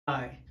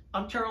Hi,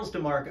 I'm Charles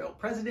DeMarco,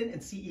 President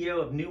and CEO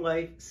of New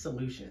Life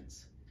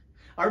Solutions.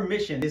 Our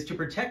mission is to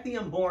protect the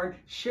unborn,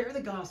 share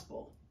the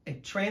gospel,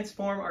 and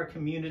transform our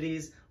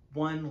communities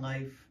one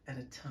life at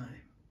a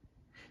time.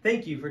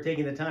 Thank you for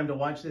taking the time to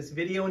watch this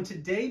video, and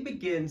today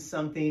begins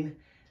something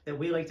that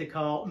we like to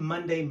call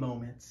Monday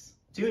Moments.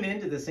 Tune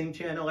in to the same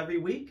channel every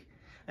week,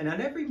 and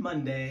on every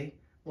Monday,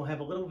 we'll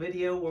have a little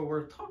video where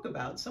we'll talk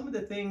about some of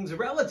the things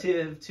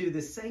relative to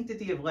the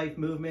Sanctity of Life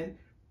movement,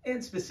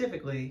 and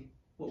specifically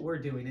what we're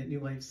doing at New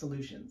Life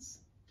Solutions.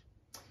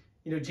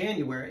 You know,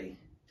 January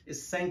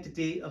is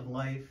Sanctity of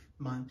Life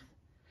month.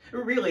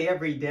 Really,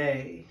 every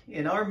day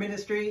in our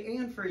ministry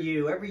and for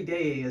you, every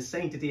day is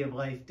Sanctity of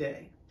Life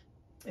Day.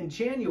 In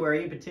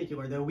January in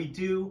particular, though, we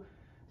do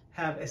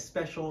have a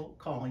special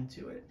calling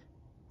to it.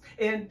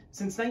 And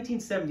since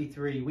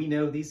 1973, we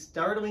know these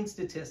startling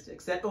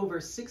statistics that over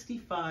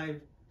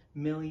 65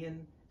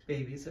 million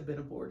babies have been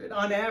aborted.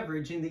 On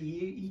average,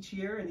 each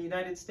year in the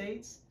United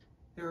States,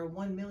 there are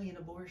 1 million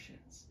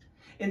abortions.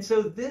 And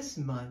so this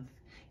month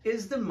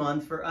is the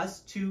month for us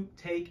to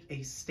take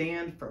a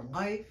stand for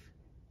life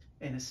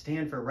and a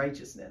stand for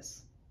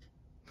righteousness.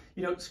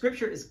 You know,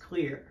 Scripture is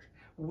clear.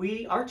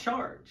 Our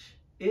charge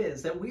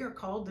is that we are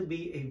called to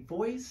be a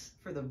voice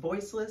for the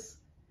voiceless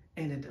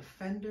and a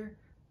defender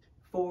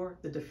for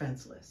the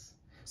defenseless.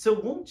 So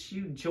won't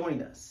you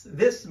join us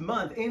this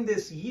month and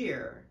this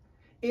year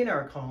in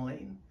our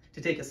calling to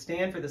take a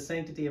stand for the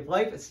sanctity of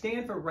life, a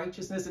stand for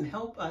righteousness, and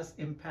help us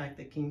impact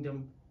the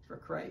kingdom for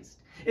Christ.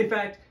 In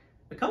fact,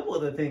 a couple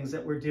of the things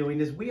that we're doing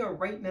is we are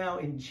right now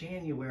in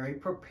January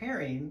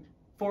preparing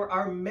for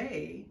our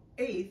May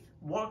 8th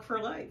Walk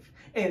for Life.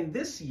 And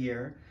this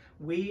year,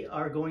 we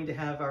are going to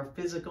have our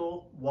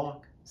physical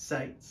walk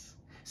sites.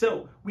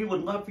 So we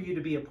would love for you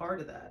to be a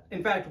part of that.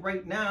 In fact,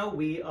 right now,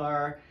 we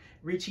are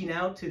reaching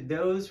out to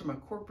those from a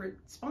corporate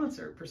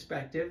sponsor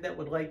perspective that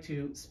would like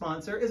to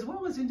sponsor, as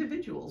well as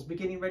individuals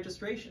beginning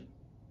registration.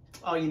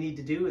 All you need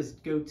to do is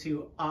go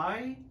to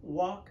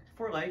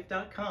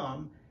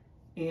iwalkforlife.com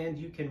and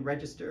you can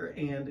register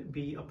and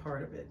be a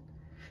part of it.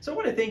 So I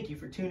want to thank you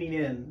for tuning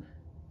in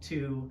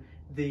to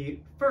the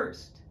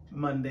first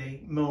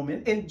Monday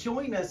Moment, and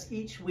join us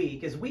each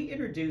week as we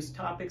introduce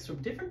topics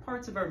from different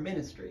parts of our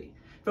ministry,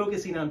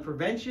 focusing on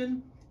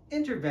prevention,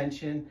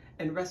 intervention,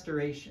 and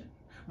restoration.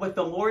 What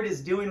the Lord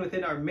is doing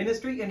within our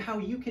ministry and how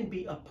you can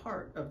be a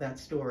part of that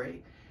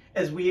story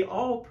as we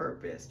all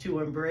purpose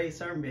to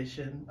embrace our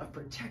mission of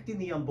protecting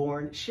the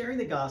unborn, sharing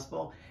the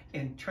gospel,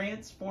 and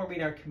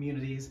transforming our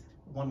communities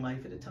one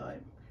life at a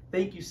time.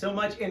 Thank you so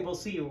much, and we'll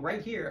see you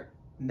right here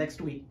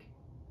next week.